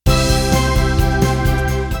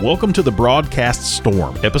Welcome to the Broadcast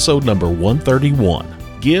Storm, episode number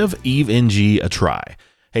 131. Give EveNG a try.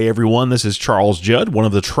 Hey everyone, this is Charles Judd, one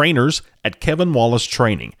of the trainers at Kevin Wallace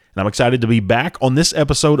Training, and I'm excited to be back on this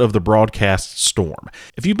episode of the Broadcast Storm.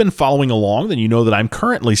 If you've been following along, then you know that I'm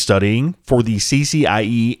currently studying for the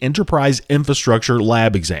CCIE Enterprise Infrastructure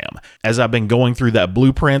Lab exam. As I've been going through that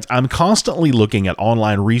blueprint, I'm constantly looking at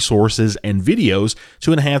online resources and videos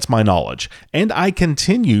to enhance my knowledge, and I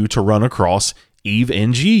continue to run across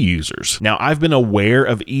EveNG users. Now, I've been aware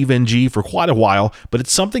of EveNG for quite a while, but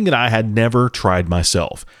it's something that I had never tried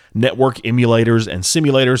myself. Network emulators and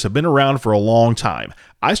simulators have been around for a long time.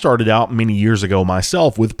 I started out many years ago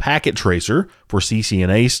myself with Packet Tracer for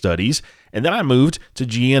CCNA studies, and then I moved to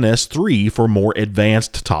GNS3 for more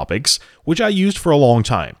advanced topics, which I used for a long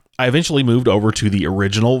time. I eventually moved over to the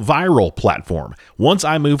original Vyral platform. Once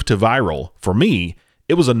I moved to Vyral, for me,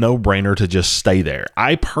 it was a no-brainer to just stay there.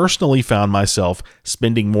 I personally found myself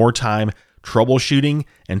spending more time troubleshooting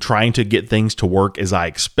and trying to get things to work as I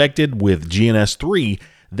expected with GNS3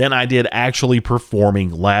 than I did actually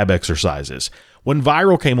performing lab exercises. When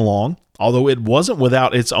Vyral came along, although it wasn't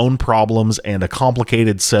without its own problems and a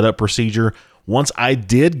complicated setup procedure, once I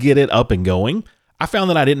did get it up and going, I found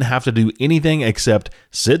that I didn't have to do anything except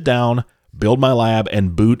sit down, build my lab,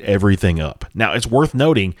 and boot everything up. Now, it's worth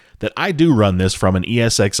noting that I do run this from an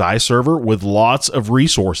ESXi server with lots of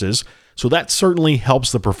resources, so that certainly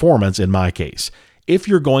helps the performance in my case. If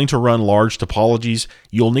you're going to run large topologies,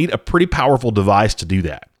 you'll need a pretty powerful device to do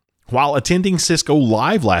that. While attending Cisco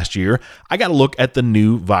Live last year, I got a look at the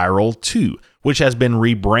new Vyral 2, which has been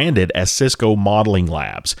rebranded as Cisco Modeling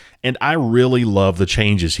Labs, and I really love the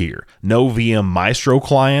changes here. No VM Maestro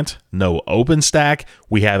client, no OpenStack,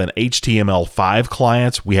 we have an HTML5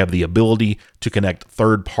 client, we have the ability to connect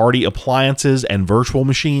third-party appliances and virtual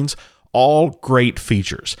machines, all great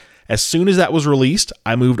features. As soon as that was released,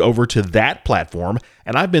 I moved over to that platform,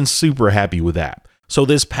 and I've been super happy with that. So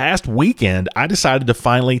this past weekend, I decided to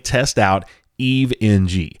finally test out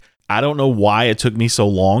EveNG. I don't know why it took me so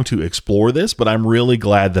long to explore this, but I'm really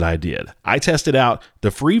glad that I did. I tested out the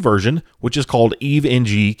free version, which is called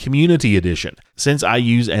EveNG Community Edition. Since I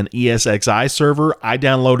use an ESXi server, I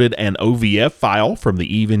downloaded an OVF file from the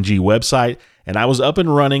EveNG website, and I was up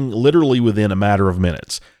and running literally within a matter of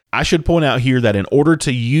minutes. I should point out here that in order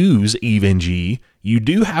to use EveNG, you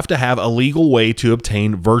do have to have a legal way to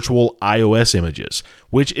obtain virtual iOS images,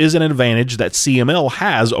 which is an advantage that CML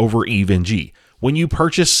has over EveNG. When you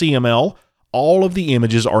purchase CML, all of the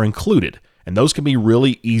images are included, and those can be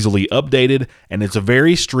really easily updated, and it's a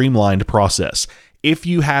very streamlined process. If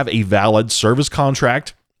you have a valid service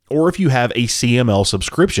contract, or if you have a CML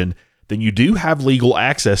subscription, then you do have legal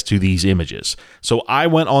access to these images. So I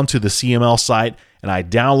went onto the CML site and I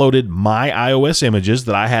downloaded my iOS images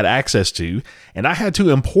that I had access to, and I had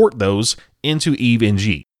to import those into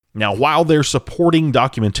EveNG. Now, while their supporting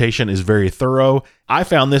documentation is very thorough, I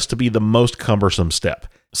found this to be the most cumbersome step.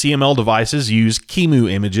 CML devices use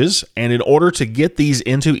QEMU images, and in order to get these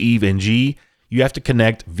into EveNG, you have to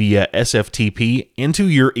connect via SFTP into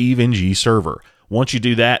your EveNG server. Once you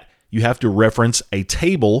do that, you have to reference a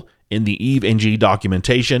table in the EveNG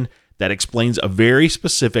documentation that explains a very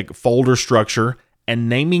specific folder structure and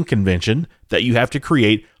naming convention that you have to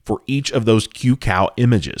create for each of those QCOW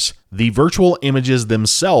images. The virtual images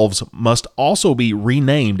themselves must also be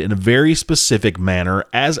renamed in a very specific manner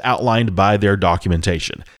as outlined by their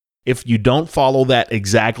documentation. If you don't follow that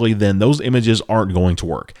exactly, then those images aren't going to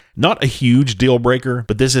work. Not a huge deal breaker,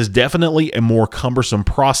 but this is definitely a more cumbersome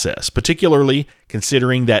process, particularly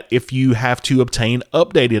considering that if you have to obtain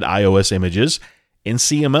updated iOS images in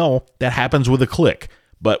CML, that happens with a click.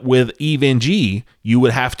 But with EveNG, you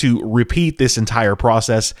would have to repeat this entire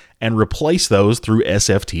process and replace those through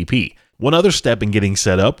SFTP. One other step in getting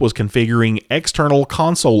set up was configuring external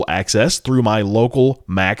console access through my local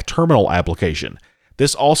Mac terminal application.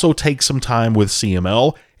 This also takes some time with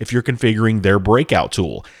CML if you're configuring their breakout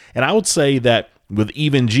tool. And I would say that with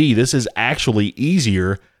EveNG, this is actually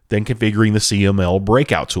easier than configuring the CML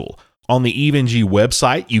breakout tool. On the EveNG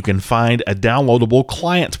website, you can find a downloadable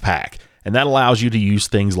client pack, and that allows you to use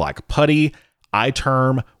things like PuTTY,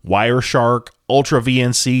 iTerm, Wireshark,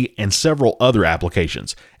 UltraVNC, and several other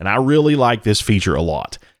applications. And I really like this feature a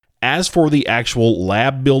lot. As for the actual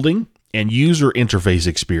lab building and user interface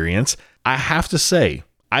experience, I have to say,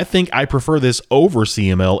 I think I prefer this over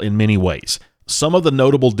CML in many ways. Some of the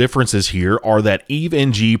notable differences here are that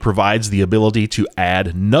EveNG provides the ability to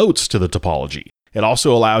add notes to the topology. It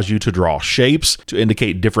also allows you to draw shapes to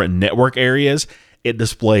indicate different network areas. It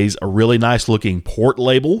displays a really nice looking port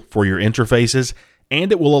label for your interfaces,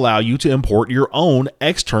 and it will allow you to import your own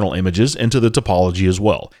external images into the topology as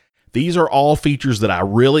well. These are all features that I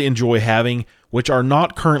really enjoy having, which are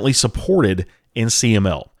not currently supported in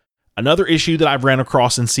CML. Another issue that I've ran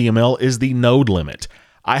across in CML is the node limit.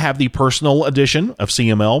 I have the personal edition of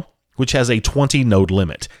CML, which has a 20 node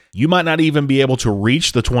limit. You might not even be able to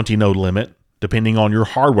reach the 20 node limit depending on your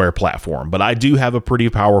hardware platform, but I do have a pretty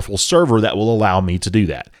powerful server that will allow me to do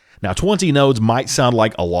that. Now, 20 nodes might sound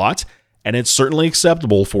like a lot, and it's certainly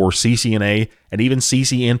acceptable for CCNA and even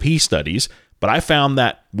CCNP studies, but I found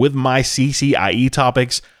that with my CCIE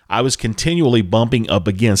topics, I was continually bumping up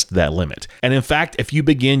against that limit. And in fact, if you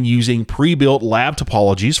begin using pre-built lab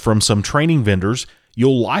topologies from some training vendors,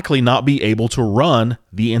 you'll likely not be able to run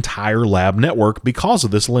the entire lab network because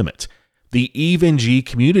of this limit. The EVE-NG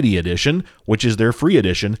Community Edition, which is their free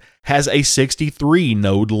edition, has a 63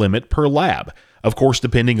 node limit per lab, of course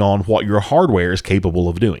depending on what your hardware is capable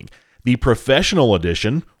of doing. The Professional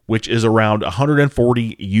Edition, which is around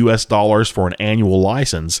 $140 for an annual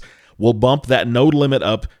license, will bump that node limit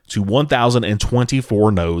up to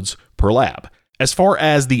 1,024 nodes per lab. As far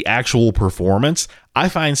as the actual performance, I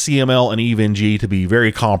find CML and EVE-NG to be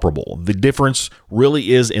very comparable. The difference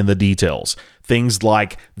really is in the details, things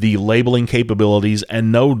like the labeling capabilities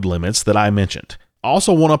and node limits that I mentioned. I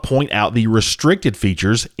also want to point out the restricted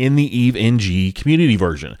features in the EVE-NG community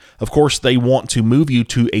version. Of course, they want to move you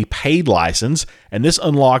to a paid license, and this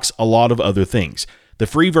unlocks a lot of other things. The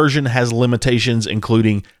free version has limitations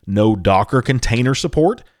including no Docker container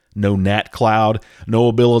support, no NAT cloud, no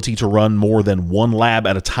ability to run more than one lab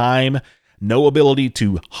at a time, no ability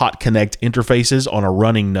to hot connect interfaces on a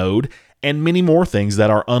running node, and many more things that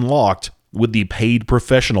are unlocked with the paid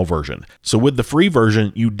professional version. So with the free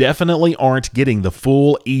version, you definitely aren't getting the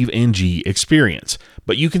full EVE-NG experience,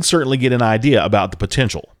 but you can certainly get an idea about the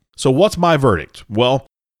potential. So what's my verdict? Well,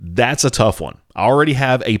 that's a tough one. I already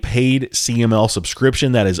have a paid CML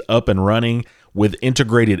subscription that is up and running with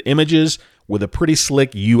integrated images, with a pretty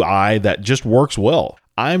slick UI that just works well.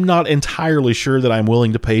 I'm not entirely sure that I'm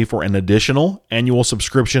willing to pay for an additional annual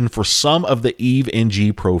subscription for some of the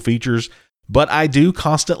EVE-NG Pro features, but I do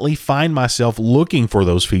constantly find myself looking for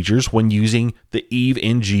those features when using the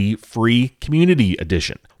EVE-NG Free Community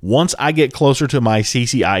Edition. Once I get closer to my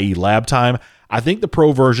CCIE lab time, I think the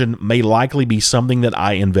Pro version may likely be something that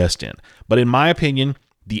I invest in. But in my opinion,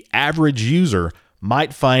 the average user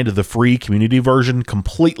might find the free community version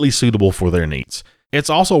completely suitable for their needs.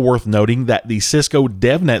 It's also worth noting that the Cisco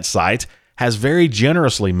DevNet site has very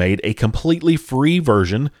generously made a completely free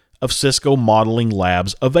version of Cisco Modeling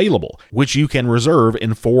Labs available, which you can reserve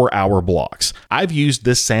in 4-hour blocks. I've used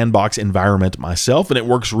this sandbox environment myself, and it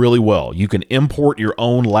works really well. You can import your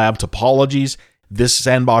own lab topologies. This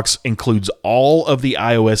sandbox includes all of the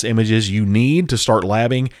iOS images you need to start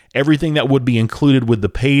labbing, everything that would be included with the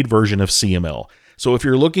paid version of CML. So if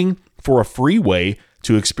you're looking for a free way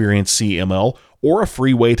to experience CML or a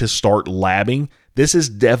free way to start labbing, this is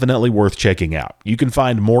definitely worth checking out. You can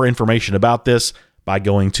find more information about this by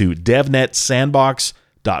going to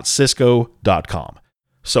devnetsandbox.cisco.com.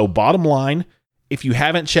 So bottom line, if you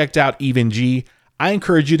haven't checked out EVE-NG, I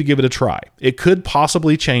encourage you to give it a try. It could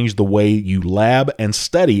possibly change the way you lab and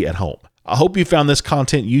study at home. I hope you found this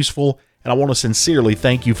content useful, and I want to sincerely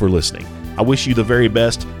thank you for listening. I wish you the very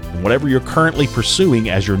best in whatever you're currently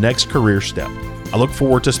pursuing as your next career step. I look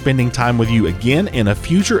forward to spending time with you again in a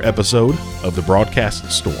future episode of the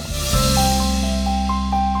Broadcast Storm.